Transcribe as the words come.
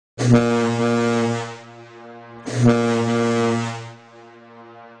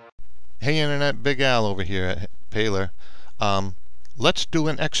Hey Internet, Big Al over here at Paler. Let's do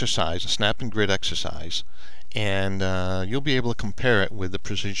an exercise, a snap and grid exercise, and you'll be able to compare it with the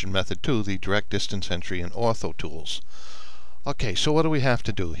Precision Method 2, the direct distance entry and ortho tools. Okay, so what do we have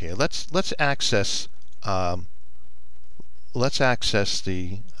to do here? Let's access the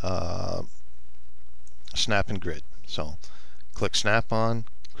snap and grid. So click snap on,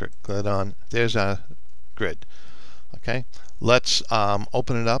 click grid on. There's our grid. Okay, let's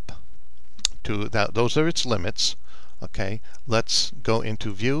open it up to that. Those are its limits. Okay, let's go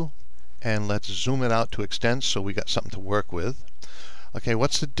into view and let's zoom it out to extent so we got something to work with. Okay,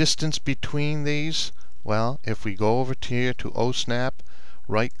 what's the distance between these? Well, if we go over to here to OSNAP,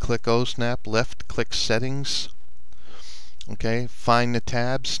 right click OSNAP, left click settings. Okay, find the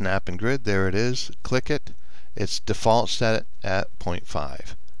tab, snap and grid, there it is. Click it. It's default set at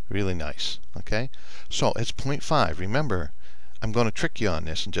 0.5. Really nice. Okay, so it's 0.5. Remember, I'm going to trick you on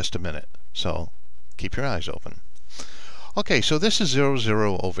this in just a minute, so keep your eyes open. Okay, so this is 0,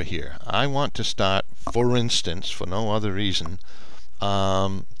 0 over here. I want to start, for instance, for no other reason,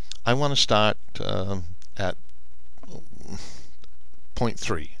 I want to start at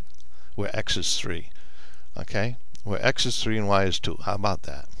 0.3, where x is 3. Okay, where x is 3 and y is 2. How about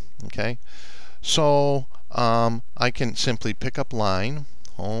that? Okay, so I can simply pick up line,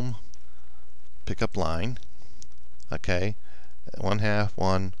 home, pick up line. Okay, 1/2,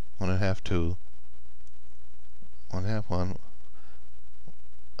 1, 1.5, 2, 1/2, 1.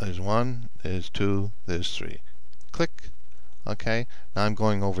 There's 1, there's 2, there's 3. Click. Okay, now I'm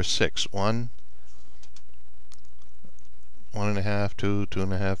going over 6. 1, 1.5, 2,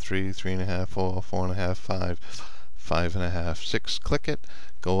 2.5, 3, 3.5, 4, 4.5, 5, 5.5, 6. Click it.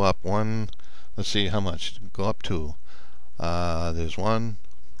 Go up 1. Let's see how much. Go up 2. There's 1,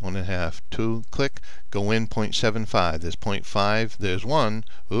 1.5, 2. Click. Go in 0.75. There's 0.5. There's 1.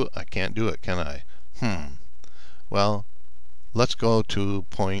 Ooh, I can't do it, can I? Well, let's go to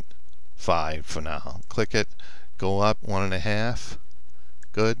 0.5 for now. Click it. Go up 1.5.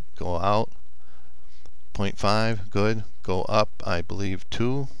 Good. Go out 0.5. Good. Go up, I believe,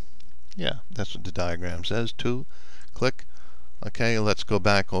 2. Yeah, that's what the diagram says, 2. Click. Okay, let's go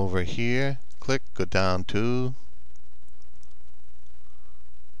back over here. Click. Go down 2.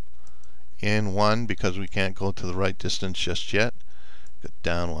 In 1 because we can't go to the right distance just yet. Go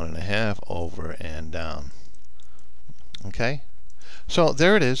down 1.5, over and down. Okay, so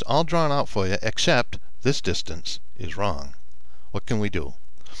there it is, all drawn out for you, except this distance is wrong. What can we do?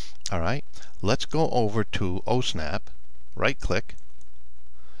 Alright, let's go over to OSNAP, right click,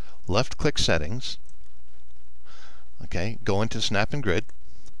 left click settings. Okay, go into snap and grid.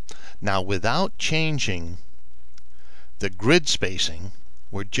 Now without changing the grid spacing,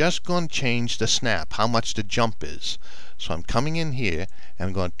 we're just going to change the snap, how much the jump is. So I'm coming in here and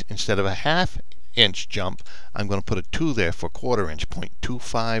I'm going to, instead of a 1/2 inch jump, I'm going to put a 2 there for 1/4 inch,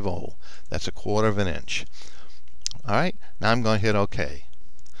 0.250. That's a 1/4 of an inch. Alright, now I'm going to hit OK.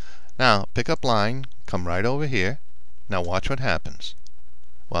 Now pick up line, come right over here. Now watch what happens.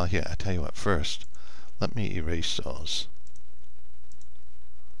 Well, here, I'll tell you what, first, let me erase those.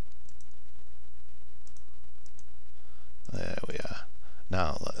 There we are.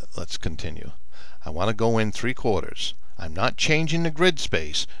 Now let's continue. I want to go in 3/4. I'm not changing the grid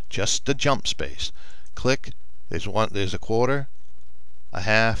space, just the jump space. Click. There's 1. There's a 1/4, a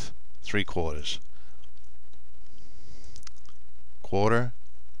 1/2, 3/4. 1/4,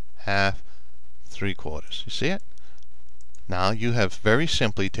 1/2, 3/4. You see it? Now you have very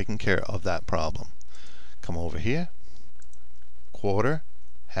simply taken care of that problem. Come over here. 1/4,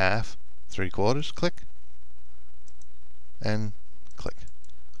 1/2, 3/4. Click. And click.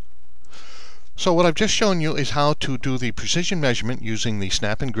 So what I've just shown you is how to do the precision measurement using the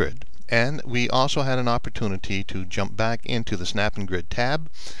snap and grid, and we also had an opportunity to jump back into the snap and grid tab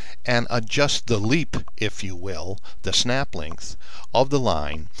and adjust the leap, if you will, the snap length of the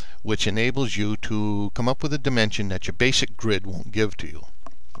line, which enables you to come up with a dimension that your basic grid won't give to you.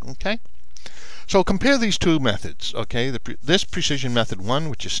 Okay? So compare these two methods, okay? This Precision Method 1,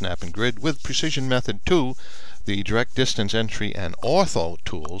 which is snap and grid, with Precision Method 2, the direct distance entry and ortho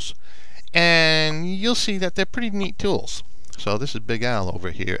tools, and you'll see that they're pretty neat tools. So this is Big Al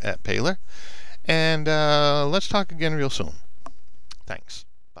over here at Paler, and let's talk again real soon. Thanks.